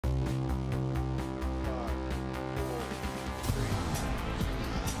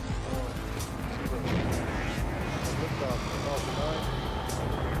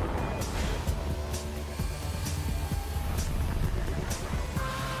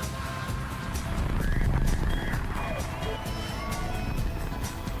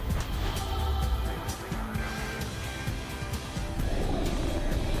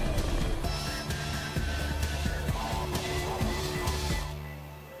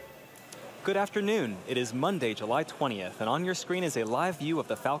Good afternoon. It is Monday, July 20th, and on your screen is a live view of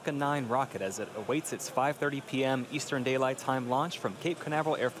the Falcon 9 rocket as it awaits its 5:30 p.m. Eastern Daylight Time launch from Cape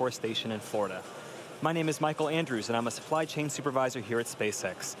Canaveral Air Force Station in Florida. My name is Michael Andrews, and I'm a supply chain supervisor here at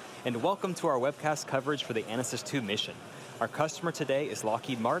SpaceX. And welcome to our webcast coverage for the ANASIS-II mission. Our customer today is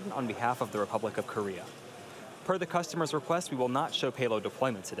Lockheed Martin on behalf of the Republic of Korea. Per the customer's request, we will not show payload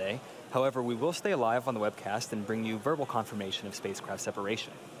deployment today. However, we will stay live on the webcast and bring you verbal confirmation of spacecraft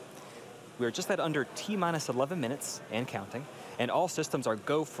separation. We are just at under T-minus 11 minutes and counting, and all systems are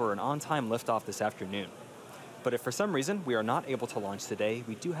go for an on-time liftoff this afternoon. But if for some reason we are not able to launch today,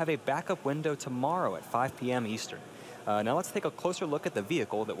 we do have a backup window tomorrow at 5 p.m. Eastern. Now let's take a closer look at the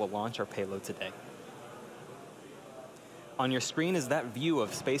vehicle that will launch our payload today. On your screen is that view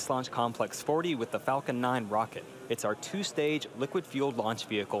of Space Launch Complex 40 with the Falcon 9 rocket. It's our two-stage liquid-fueled launch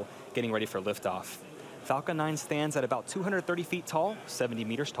vehicle getting ready for liftoff. Falcon 9 stands at about 230 feet tall, 70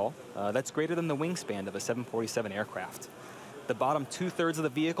 meters tall. That's greater than the wingspan of a 747 aircraft. The bottom two-thirds of the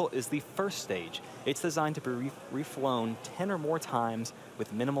vehicle is the first stage. It's designed to be reflown 10 or more times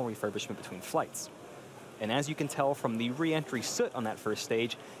with minimal refurbishment between flights. And as you can tell from the re-entry soot on that first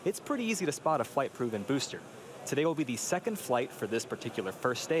stage, it's pretty easy to spot a flight-proven booster. Today will be the second flight for this particular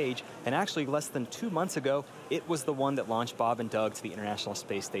first stage, and actually less than 2 months ago, it was the one that launched Bob and Doug to the International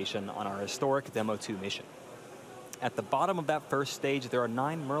Space Station on our historic Demo 2 mission. At the bottom of that first stage, there are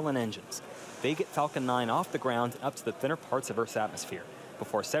 9 Merlin engines. They get Falcon 9 off the ground and up to the thinner parts of Earth's atmosphere,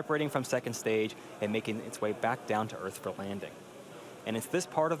 before separating from second stage and making its way back down to Earth for landing. And it's this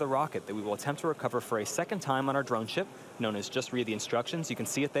part of the rocket that we will attempt to recover for a second time on our drone ship, known as Just Read the Instructions. You can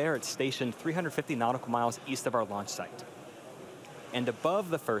see it there. It's stationed 350 nautical miles east of our launch site. And above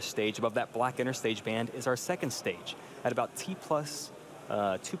the first stage, above that black interstage band, is our second stage. At about T plus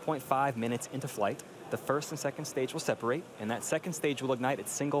 2.5 minutes into flight, the first and second stage will separate, and that second stage will ignite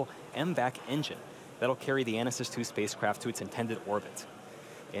its single MVAC engine. That'll carry the ANASIS-II spacecraft to its intended orbit.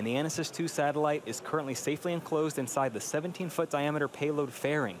 And the ANASIS-II satellite is currently safely enclosed inside the 17-foot diameter payload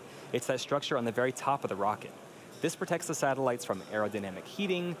fairing. It's that structure on the very top of the rocket. This protects the satellites from aerodynamic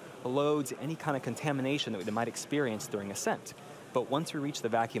heating, loads, any kind of contamination that they might experience during ascent. But once we reach the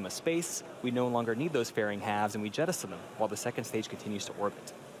vacuum of space, we no longer need those fairing halves and we jettison them while the second stage continues to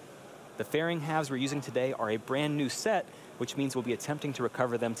orbit. The fairing halves we're using today are a brand new set, which means we'll be attempting to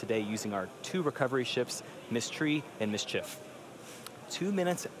recover them today using our 2 recovery ships, Tree and Mischief. 2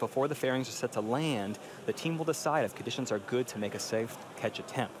 minutes before the fairings are set to land, the team will decide if conditions are good to make a safe catch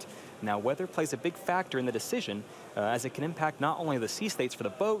attempt. Now, weather plays a big factor in the decision, as it can impact not only the sea states for the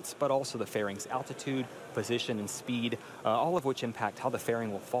boats, but also the fairing's altitude, position, and speed, all of which impact how the fairing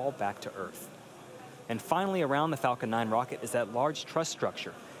will fall back to Earth. And finally, around the Falcon 9 rocket is that large truss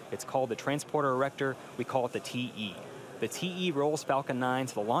structure. It's called the Transporter Erector. We call it the TE. The TE rolls Falcon 9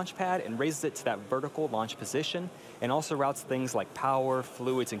 to the launch pad and raises it to that vertical launch position, and also routes things like power,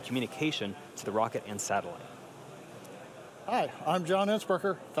 fluids, and communication to the rocket and satellite. Hi, I'm John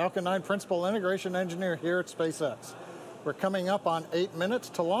Innsbrucker, Falcon 9 Principal Integration Engineer here at SpaceX. We're coming up on 8 minutes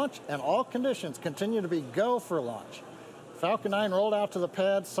to launch, and all conditions continue to be go for launch. Falcon 9 rolled out to the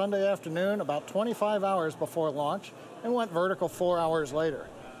pad Sunday afternoon about 25 hours before launch and went vertical 4 hours later.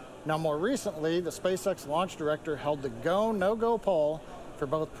 Now, more recently, the SpaceX launch director held the go, no-go poll for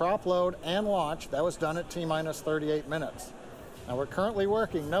both prop load and launch. That was done at T-minus 38 minutes. Now, we're currently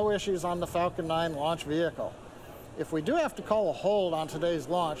working no issues on the Falcon 9 launch vehicle. If we do have to call a hold on today's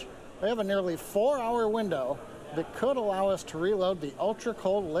launch, we have a nearly 4-hour window that could allow us to reload the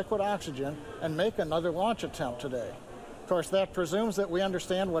ultra-cold liquid oxygen and make another launch attempt today. Of course, that presumes that we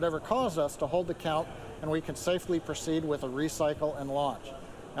understand whatever caused us to hold the count and we can safely proceed with a recycle and launch.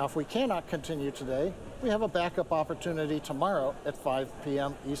 Now, if we cannot continue today, we have a backup opportunity tomorrow at 5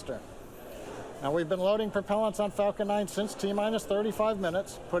 p.m. Eastern. Now, we've been loading propellants on Falcon 9 since T-minus 35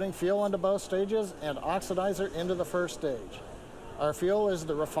 minutes, putting fuel into both stages and oxidizer into the first stage. Our fuel is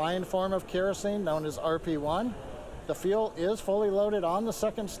the refined form of kerosene known as RP1. The fuel is fully loaded on the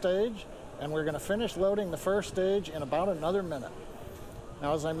second stage, and we're going to finish loading the first stage in about another minute.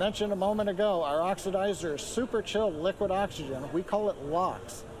 Now, as I mentioned a moment ago, our oxidizer is super chilled liquid oxygen. We call it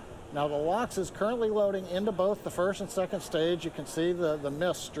LOX. Now, the LOX is currently loading into both the first and second stage. You can see the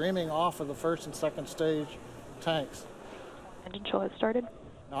mist streaming off of the first and second stage tanks. Engine chill has started.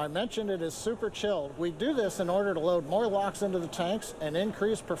 Now, I mentioned it is super chilled. We do this in order to load more LOX into the tanks and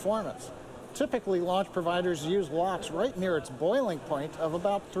increase performance. Typically, launch providers use LOX right near its boiling point of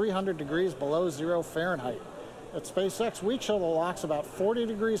about 300 degrees below 0 Fahrenheit. At SpaceX, we chill the LOX about 40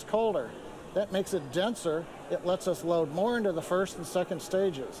 degrees colder. That makes it denser. It lets us load more into the first and second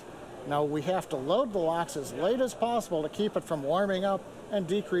stages. Now, we have to load the LOX as late as possible to keep it from warming up and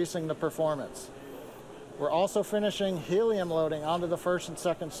decreasing the performance. We're also finishing helium loading onto the first and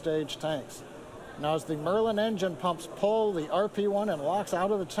second stage tanks. Now, as the Merlin engine pumps pull the RP1 and locks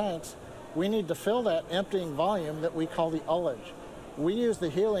out of the tanks, we need to fill that emptying volume that we call the ullage. We use the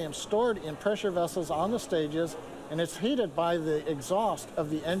helium stored in pressure vessels on the stages, and it's heated by the exhaust of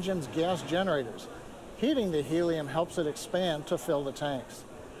the engine's gas generators. Heating the helium helps it expand to fill the tanks.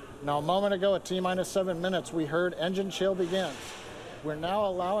 Now, a moment ago at T-minus 7 minutes, we heard engine chill begins. We're now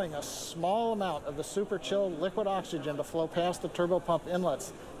allowing a small amount of the super chilled liquid oxygen to flow past the turbopump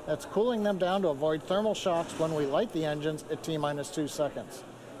inlets. That's cooling them down to avoid thermal shocks when we light the engines at T-minus 2 seconds.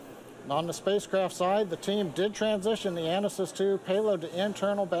 And on the spacecraft side, the team did transition the ANASIS-II payload to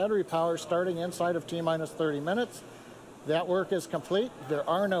internal battery power starting inside of T-minus 30 minutes. That work is complete. There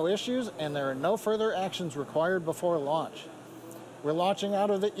are no issues, and there are no further actions required before launch. We're launching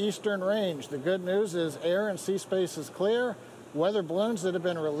out of the eastern range. The good news is air and sea space is clear. Weather balloons that have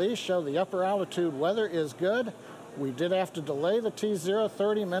been released show the upper altitude weather is good. We did have to delay the T0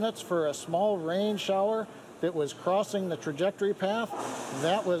 30 minutes for a small rain shower that was crossing the trajectory path.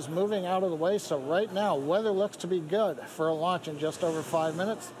 That was moving out of the way, so right now weather looks to be good for a launch in just over 5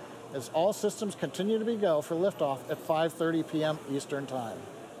 minutes as all systems continue to be go for liftoff at 5:30 p.m. Eastern Time.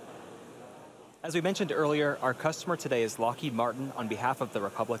 As we mentioned earlier, our customer today is Lockheed Martin on behalf of the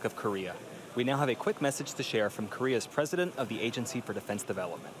Republic of Korea. We now have a quick message to share from Korea's President of the Agency for Defense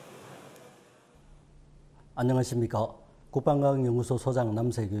Development. 안녕하십니까. 국방과학연구소 소장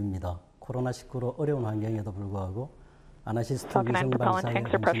남세규입니다. 코로나19로 어려운 환경에도 불구하고 아나시스-II 위성 발사에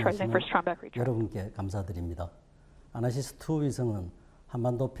동참하시는 여러분께 감사드립니다. 아나시스-II 위성은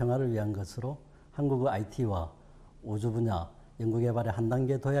한반도 평화를 위한 것으로 한국의 IT와 우주 분야 연구개발의 한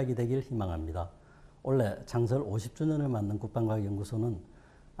단계 도약이 되길 희망합니다. 올해 창설 50주년을 맞는 국방과학연구소는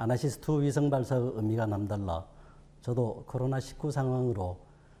아나시스-II 위성 발사의 의미가 남달라 저도 코로나19 상황으로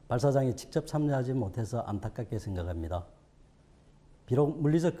발사장에 직접 참여하지 못해서 안타깝게 생각합니다. 비록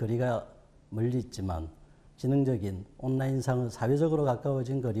물리적 거리가 멀리 있지만 지능적인 온라인상의 사회적으로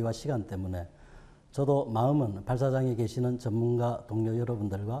가까워진 거리와 시간 때문에 저도 마음은 발사장에 계시는 전문가 동료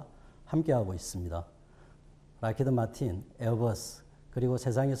여러분들과 함께하고 있습니다. 라키드 마틴, 에어버스, 그리고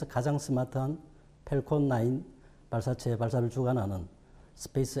세상에서 가장 스마트한 펠콘 9 발사체의 발사를 주관하는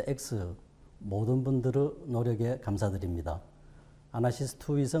스페이스X 모든 분들의 노력에 감사드립니다.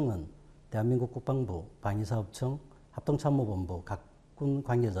 아나시스-II 위성은 대한민국 국방부, 방위사업청, 합동참모본부, 각군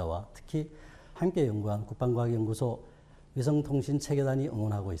관계자와 특히 함께 연구한 국방과학연구소 위성통신체계단이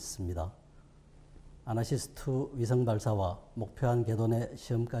응원하고 있습니다. 아나시스-II 위성 발사와 목표한 궤도내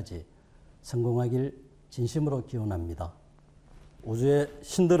시험까지 성공하길 진심으로 기원합니다. 우주의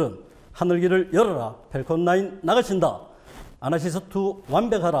신들은 하늘길을 열어라. 펠콘 9 나가신다. 아나시스-II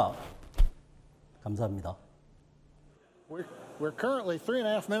완벽하라. 감사합니다. We're currently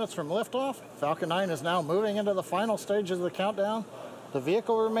 3.5 minutes from liftoff. Falcon 9 is now moving into the final stages of the countdown. The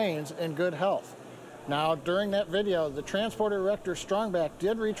vehicle remains in good health. Now, during that video, the transporter erector strongback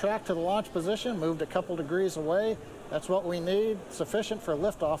did retract to the launch position, moved a couple degrees away. That's what we need, sufficient for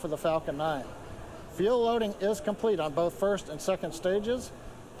liftoff of the Falcon 9. Fuel loading is complete on both first and second stages.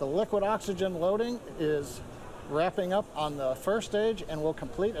 The liquid oxygen loading is wrapping up on the first stage and will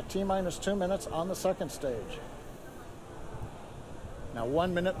complete at T-minus 2 minutes on the second stage. Now,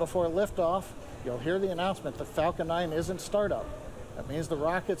 1 minute before liftoff, you'll hear the announcement that Falcon 9 is in startup. That means the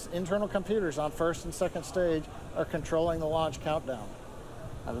rocket's internal computers on first and second stage are controlling the launch countdown.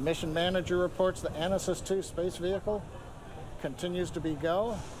 Now, the mission manager reports the ANASIS-II space vehicle continues to be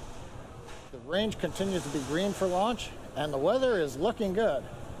go. The range continues to be green for launch, and the weather is looking good.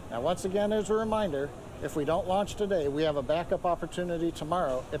 Now, once again, as a reminder, if we don't launch today, we have a backup opportunity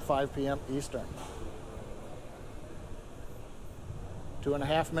tomorrow at 5 p.m. Eastern.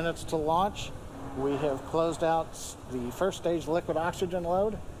 2.5 minutes to launch. We have closed out the first stage liquid oxygen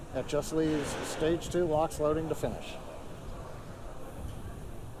load. That just leaves stage 2 LOX loading to finish.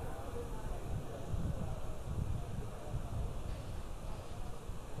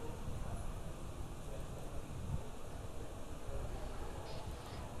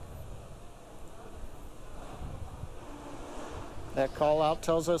 That call out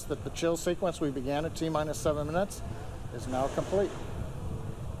tells us that the chill sequence we began at T-minus 7 minutes is now complete.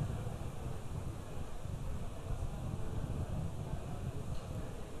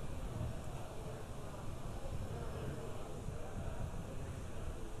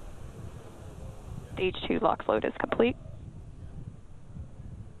 Stage 2 LOX load is complete.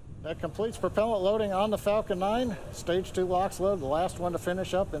 That completes propellant loading on the Falcon 9. Stage 2 LOX load, the last one to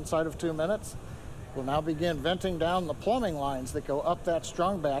finish up inside of 2 minutes. We'll now begin venting down the plumbing lines that go up that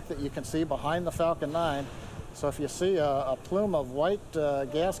strongback that you can see behind the Falcon 9. So if you see a plume of white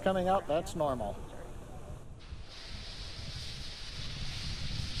gas coming out, that's normal.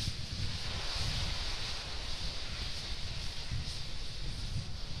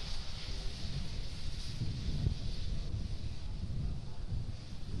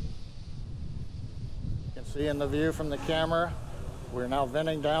 You can see in the view from the camera, we're now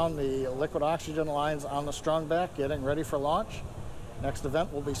venting down the liquid oxygen lines on the strung back, getting ready for launch. Next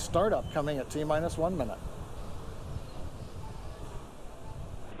event will be startup, coming at T-minus 1 minute.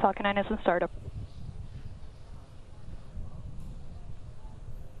 Falcon 9 is in startup.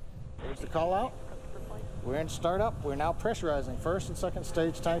 Here's the call out. We're in startup. We're now pressurizing first and second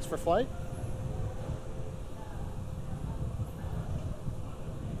stage tanks for flight.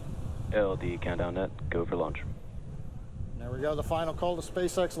 LD countdown net, go for launch. There we go. The final call to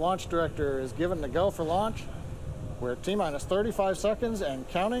SpaceX launch director is given the go for launch. We're at T-minus 35 seconds and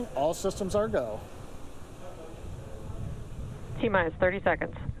counting. All systems are go. T-minus 30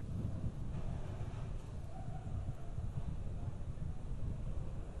 seconds.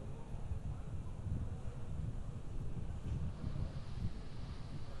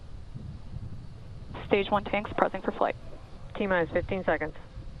 Stage 1 tanks pressing for flight. T-minus 15 seconds.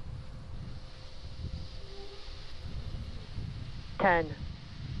 10,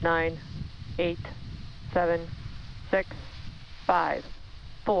 9, 8, 7, 6, 5,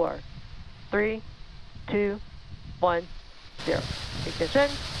 4, 3, 2, 1, 0. Ignition.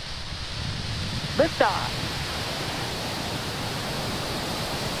 Liftoff.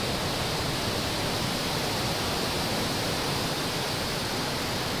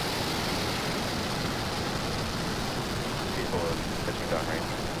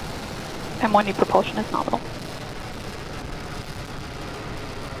 M1D propulsion is nominal.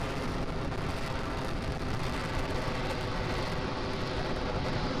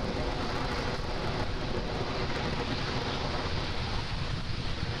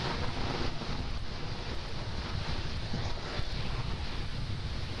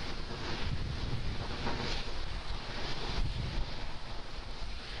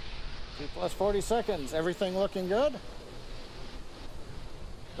 Plus 40 seconds. Everything looking good?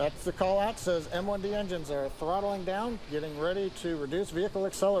 That's the call out. Says M1D engines are throttling down, getting ready to reduce vehicle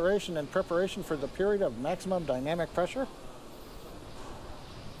acceleration in preparation for the period of maximum dynamic pressure.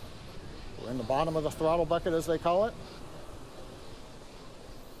 We're in the bottom of the throttle bucket, as they call it.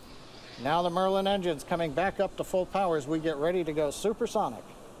 Now the Merlin engines coming back up to full power as we get ready to go supersonic.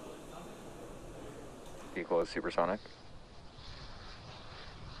 Equal is supersonic.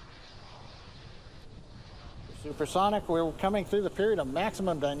 Supersonic, we're coming through the period of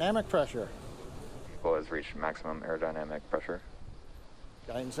maximum dynamic pressure. Equal has reached maximum aerodynamic pressure.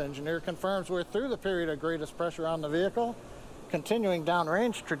 Guidance engineer confirms we're through the period of greatest pressure on the vehicle. Continuing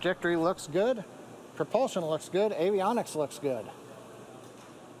downrange, trajectory looks good. Propulsion looks good. Avionics looks good.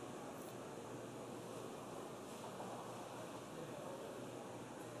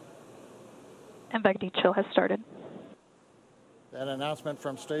 MVAC-D chill has started. That announcement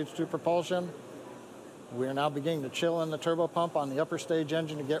from stage 2 propulsion. We are now beginning to chill in the turbopump on the upper stage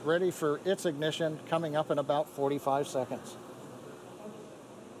engine to get ready for its ignition, coming up in about 45 seconds.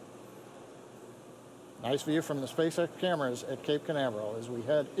 Nice view from the SpaceX cameras at Cape Canaveral as we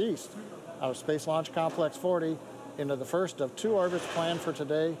head east out of Space Launch Complex 40 into the first of 2 orbits planned for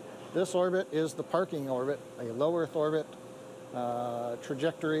today. This orbit is the parking orbit, a low Earth orbit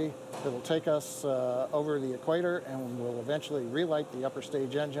trajectory that will take us over the equator and will eventually relight the upper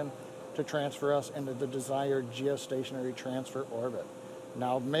stage engine to transfer us into the desired geostationary transfer orbit.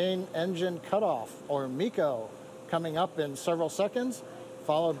 Now main engine cutoff, or MECO, coming up in several seconds,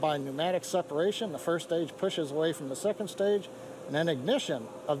 followed by pneumatic separation. The first stage pushes away from the second stage, and then ignition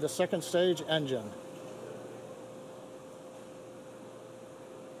of the second stage engine.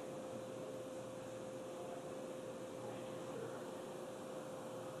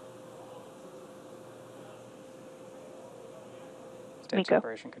 Stage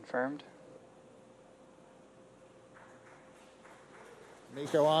separation confirmed.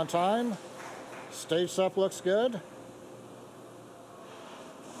 MECO on time. Stage sep looks good.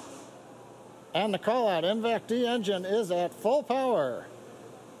 And the call out, MVAC-D engine is at full power.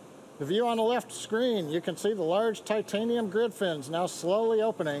 The view on the left screen, you can see the large titanium grid fins now slowly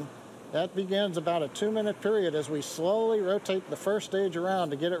opening. That begins about a 2-minute period as we slowly rotate the first stage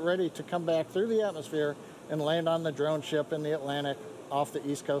around to get it ready to come back through the atmosphere and land on the drone ship in the Atlantic off the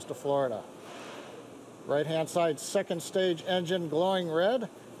east coast of Florida. Right-hand side, second stage engine glowing red.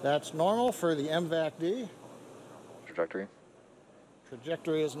 That's normal for the MVAC-D. Trajectory.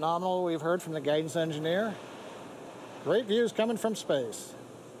 Trajectory is nominal, we've heard from the guidance engineer. Great views coming from space.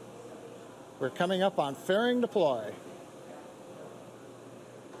 We're coming up on fairing deploy.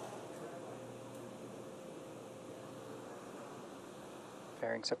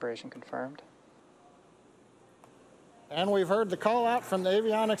 Fairing separation confirmed. And we've heard the call out from the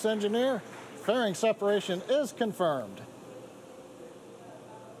avionics engineer. Fairing separation is confirmed.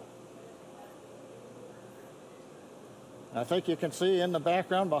 I think you can see in the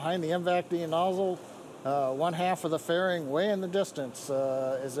background behind the MVAC-D nozzle, one half of the fairing way in the distance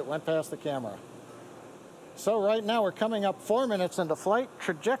as it went past the camera. So right now we're coming up 4 minutes into flight.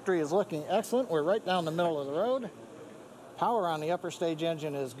 Trajectory is looking excellent. We're right down the middle of the road. Power on the upper stage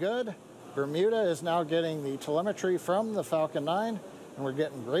engine is good. Bermuda is now getting the telemetry from the Falcon 9, and we're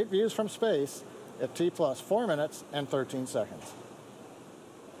getting great views from space at T plus 4 minutes and 13 seconds.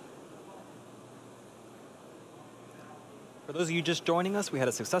 For those of you just joining us, we had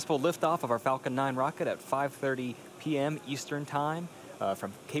a successful liftoff of our Falcon 9 rocket at 5:30 p.m. Eastern Time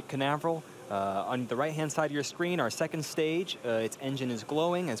from Cape Canaveral. On the right-hand side of your screen, our second stage, its engine is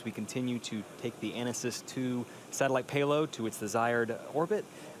glowing as we continue to take the ANASIS-II satellite payload to its desired orbit.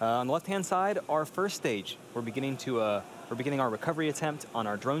 On the left-hand side, our first stage. We're beginning our recovery attempt on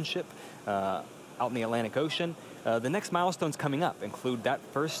our drone ship out in the Atlantic Ocean. The next milestones coming up include that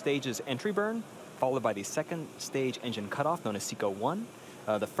first stage's entry burn, followed by the second stage engine cutoff, known as SECO-1,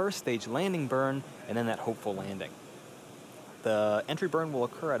 the first stage landing burn, and then that hopeful landing. The entry burn will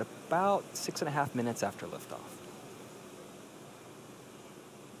occur at about 6.5 minutes after liftoff.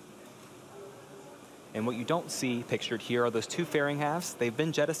 And what you don't see pictured here are those two fairing halves. They've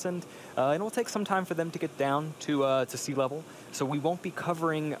been jettisoned, and it will take some time for them to get down to sea level. So we won't be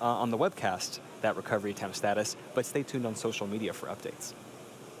covering on the webcast that recovery attempt status, but stay tuned on social media for updates.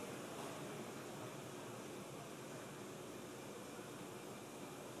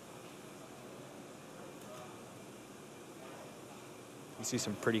 You see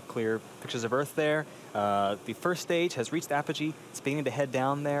some pretty clear pictures of Earth there. The first stage has reached apogee. It's beginning to head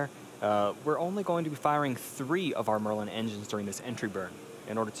down there. We're only going to be firing 3 of our Merlin engines during this entry burn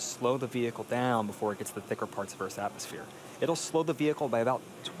in order to slow the vehicle down before it gets to the thicker parts of Earth's atmosphere. It'll slow the vehicle by about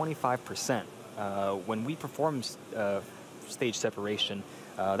 25%. When we perform stage separation,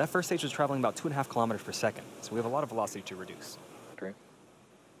 that first stage was traveling about 2.5 kilometers per second. So we have a lot of velocity to reduce. Great.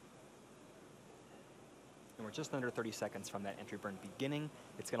 And we're just under 30 seconds from that entry burn beginning.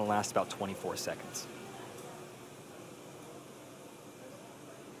 It's going to last about 24 seconds.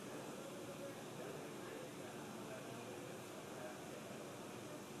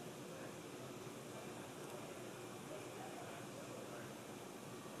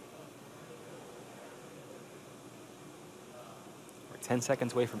 We're 10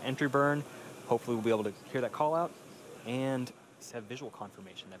 seconds away from entry burn. Hopefully we'll be able to hear that call out and have visual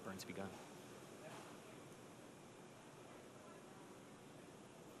confirmation that burn's begun.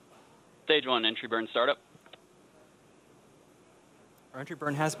 Stage 1, entry burn startup. Our entry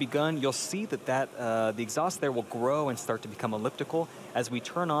burn has begun. You'll see that, the exhaust there will grow and start to become elliptical as we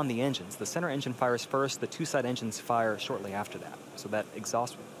turn on the engines. The center engine fires first, the 2 side engines fire shortly after that. So that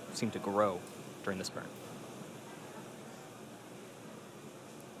exhaust will seem to grow during this burn.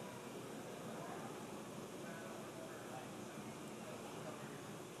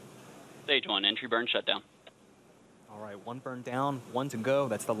 Stage 1, entry burn shutdown. All right, 1 burn down, 1 to go.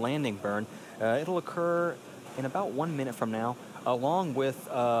 That's the landing burn. It'll occur in about 1 minute from now, along with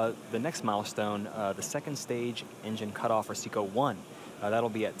the next milestone, the second stage engine cutoff, or SECO-1. That'll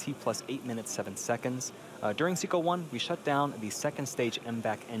be at T plus 8 minutes, 7 seconds. During SECO-1, we shut down the second stage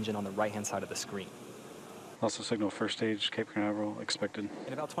MVAC engine on the right-hand side of the screen. Also signal first stage, Cape Canaveral, expected.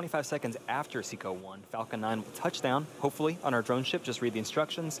 In about 25 seconds after SECO-1, Falcon 9 will touch down, hopefully, on our drone ship. Just read the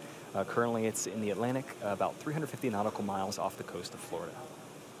instructions. Currently, it's in the Atlantic, about 350 nautical miles off the coast of Florida.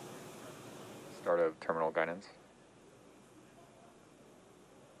 Start of terminal guidance.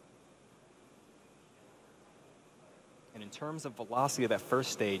 And in terms of velocity of that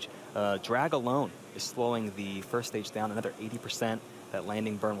first stage, drag alone is slowing the first stage down another 80%. That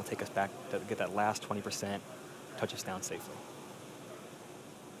landing burn will take us back to get that last 20%, touch us down safely.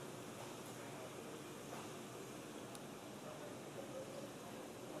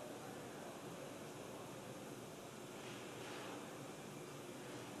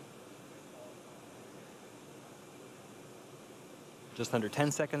 Just under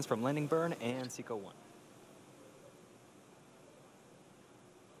 10 seconds from landing burn and SECO-1.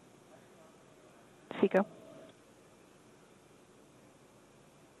 SECO.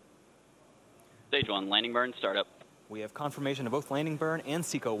 Stage 1, landing burn startup. We have confirmation of both landing burn and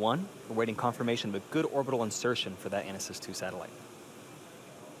SECO-1. We're waiting confirmation of a good orbital insertion for that ANASIS-II satellite.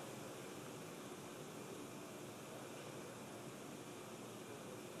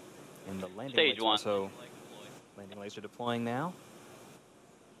 And the landing Stage lights one. also landing laser deploying now.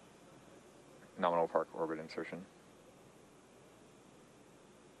 Nominal park orbit insertion.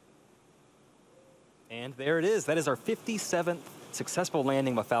 And there it is. That is our 57th successful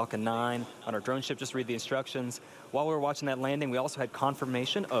landing of Falcon 9 on our drone ship. Just read the instructions. While we were watching that landing, we also had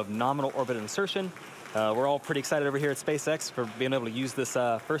confirmation of nominal orbit insertion. We're all pretty excited over here at SpaceX for being able to use this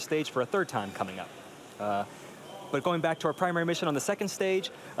first stage for a third time coming up. But going back to our primary mission on the second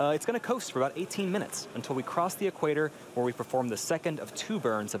stage, it's going to coast for about 18 minutes until we cross the equator, where we perform the second of 2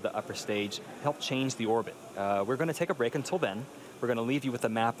 burns of the upper stage, help change the orbit. We're going to take a break until then. We're going to leave you with a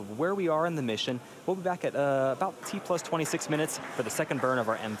map of where we are in the mission. We'll be back at about T plus 26 minutes for the second burn of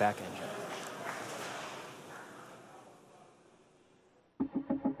our MVAC engine.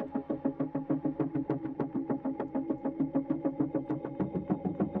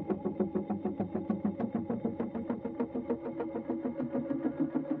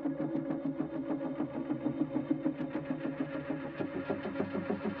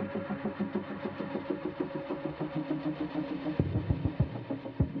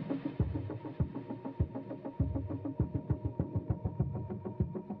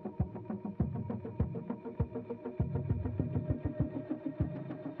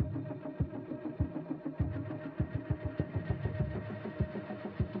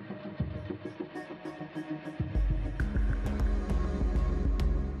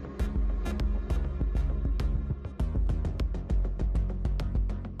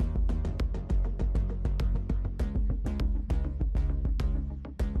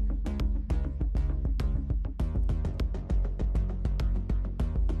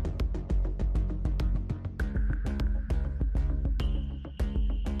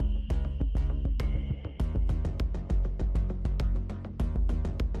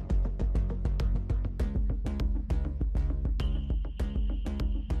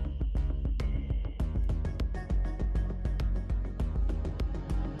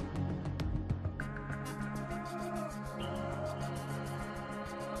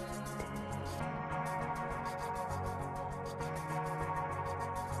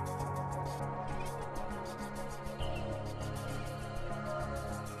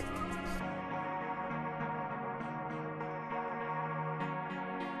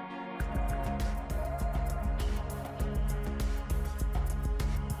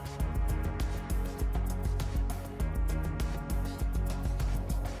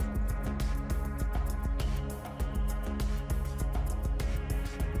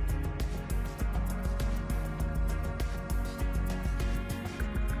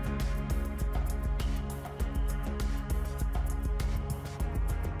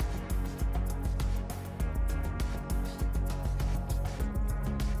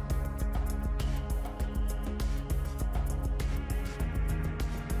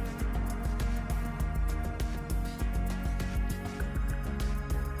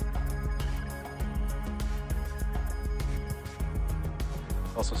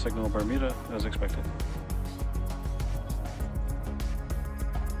 Also signal Bermuda as expected.